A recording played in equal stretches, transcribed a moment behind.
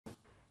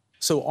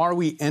So are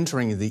we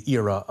entering the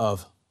era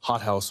of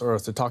Hothouse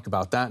Earth? To talk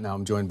about that now,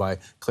 I'm joined by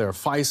Claire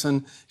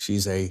Fyson.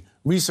 She's a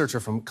researcher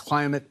from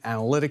Climate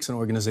Analyst, an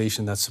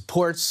organization that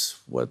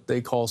supports what they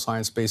call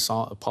science-based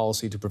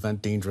policy to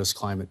prevent dangerous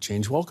climate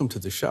change. Welcome to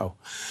the show.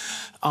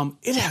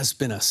 It has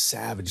been a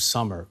savage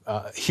summer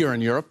here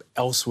in Europe,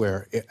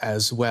 elsewhere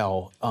as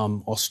well,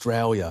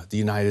 Australia, the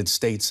United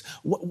States.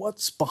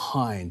 What's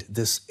behind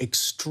this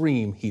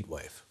extreme heat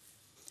wave?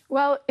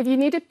 Well, if you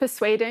needed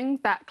persuading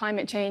that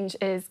climate change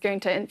is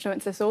going to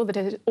influence us all, that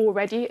it is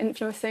already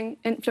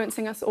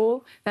influencing us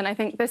all, then I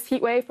think this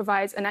heat wave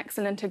provides an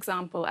excellent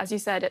example. As you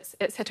said,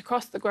 it's hit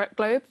across the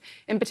globe,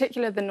 in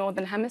particular the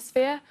Northern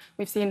Hemisphere.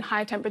 We've seen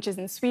high temperatures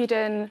in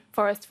Sweden,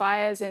 forest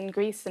fires in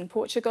Greece and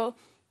Portugal.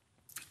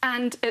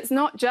 And it's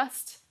not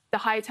just the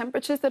high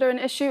temperatures that are an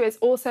issue, it's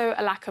also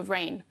a lack of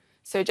rain.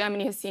 So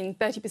Germany has seen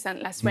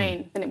 30% less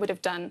rain than it would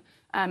have done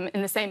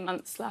in the same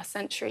months last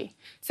century.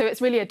 So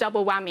it's really a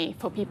double whammy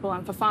for people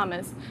and for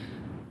farmers.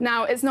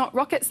 Now, it's not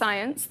rocket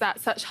science that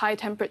such high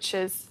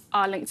temperatures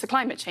are linked to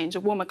climate change. A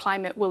warmer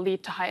climate will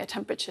lead to higher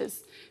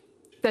temperatures.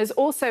 There's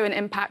also an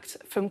impact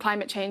from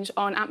climate change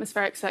on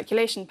atmospheric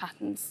circulation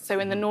patterns. So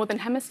in the Northern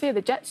Hemisphere,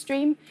 the jet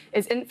stream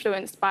is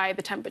influenced by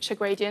the temperature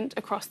gradient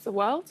across the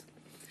world.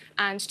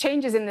 And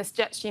changes in this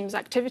jet stream's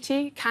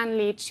activity can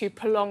lead to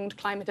prolonged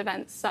climate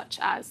events such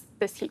as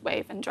this heat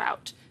wave and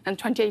drought. And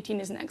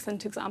 2018 is an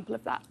excellent example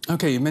of that.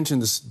 OK, you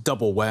mentioned this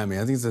double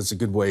whammy. I think that's a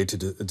good way to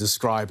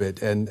describe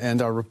it.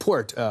 And our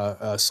report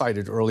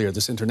cited earlier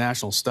this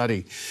international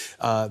study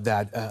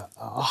that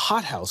a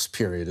hothouse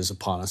period is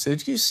upon us.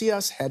 Did you see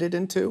us headed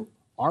into,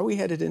 are we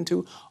headed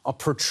into a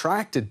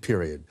protracted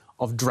period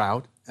of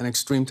drought and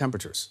extreme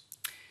temperatures?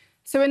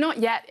 So we're not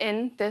yet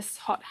in this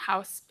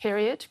hothouse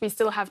period. We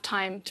still have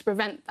time to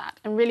prevent that.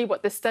 And really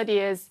what this study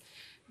is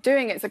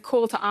doing, it's a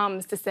call to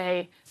arms to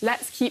say,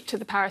 let's keep to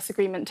the Paris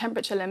Agreement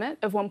temperature limit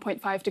of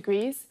 1.5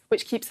 degrees,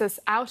 which keeps us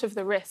out of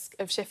the risk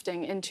of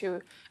shifting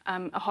into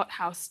a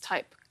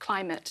hothouse-type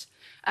climate.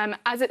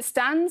 As it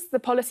stands, the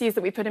policies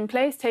that we put in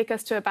place take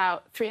us to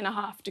about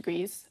 3.5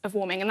 degrees of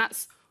warming. And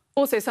that's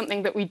also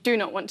something that we do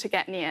not want to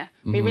get near.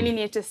 We really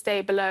need to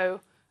stay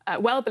below,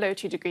 well below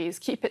 2 degrees,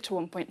 keep it to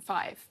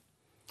 1.5.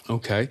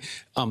 OK.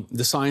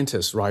 The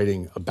scientists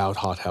writing about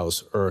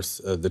Hothouse Earth,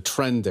 the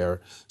trend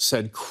there,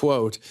 said,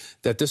 quote,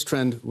 that this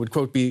trend would,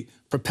 quote, be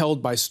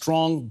propelled by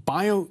strong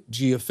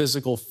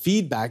biogeophysical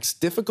feedbacks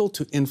difficult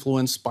to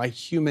influence by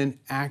human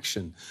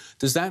action.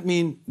 Does that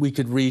mean we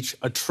could reach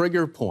a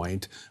trigger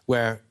point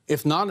where,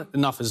 if not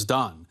enough is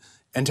done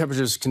and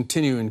temperatures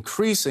continue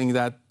increasing,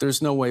 that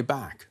there's no way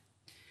back?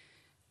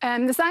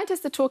 The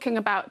scientists are talking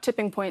about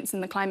tipping points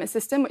in the climate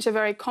system, which are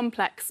very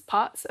complex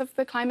parts of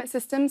the climate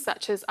system,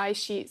 such as ice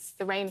sheets,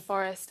 the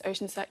rainforest,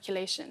 ocean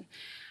circulation.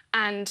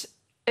 And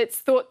it's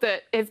thought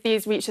that if we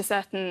reach a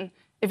certain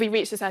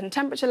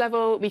temperature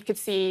level, we could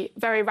see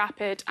very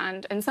rapid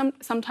and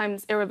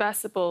sometimes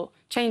irreversible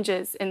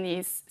changes in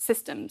these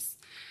systems.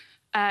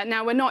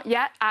 Now, we're not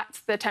yet at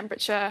the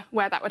temperature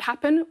where that would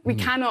happen. We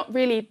cannot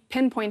really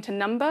pinpoint a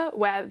number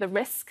where the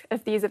risk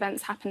of these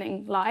events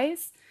happening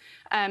lies.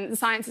 The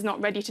science is not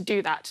ready to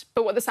do that.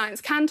 But what the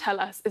science can tell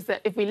us is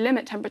that if we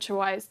limit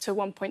temperature-wise to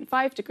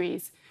 1.5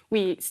 degrees,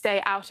 we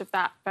stay out of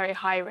that very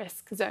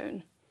high-risk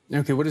zone.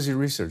 OK, what does your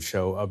research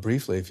show,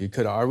 briefly, if you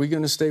could? Are we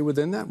going to stay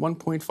within that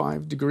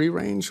 1.5 degree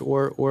range,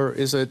 or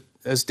is it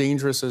as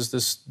dangerous as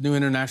this new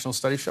international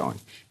study showing?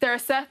 There are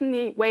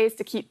certainly ways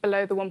to keep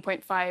below the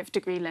 1.5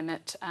 degree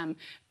limit.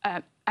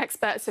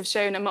 Experts have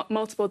shown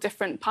multiple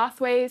different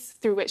pathways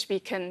through which we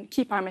can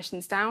keep our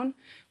emissions down.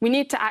 We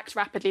need to act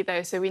rapidly,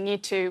 though, so we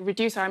need to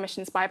reduce our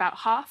emissions by about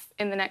half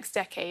in the next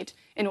decade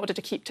in order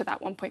to keep to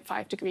that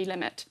 1.5 degree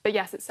limit. But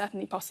yes, it's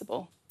certainly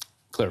possible.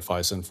 Claire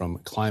Fyson from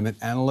Climate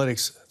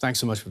Analyst. Thanks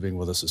so much for being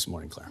with us this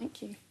morning, Claire.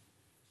 Thank you.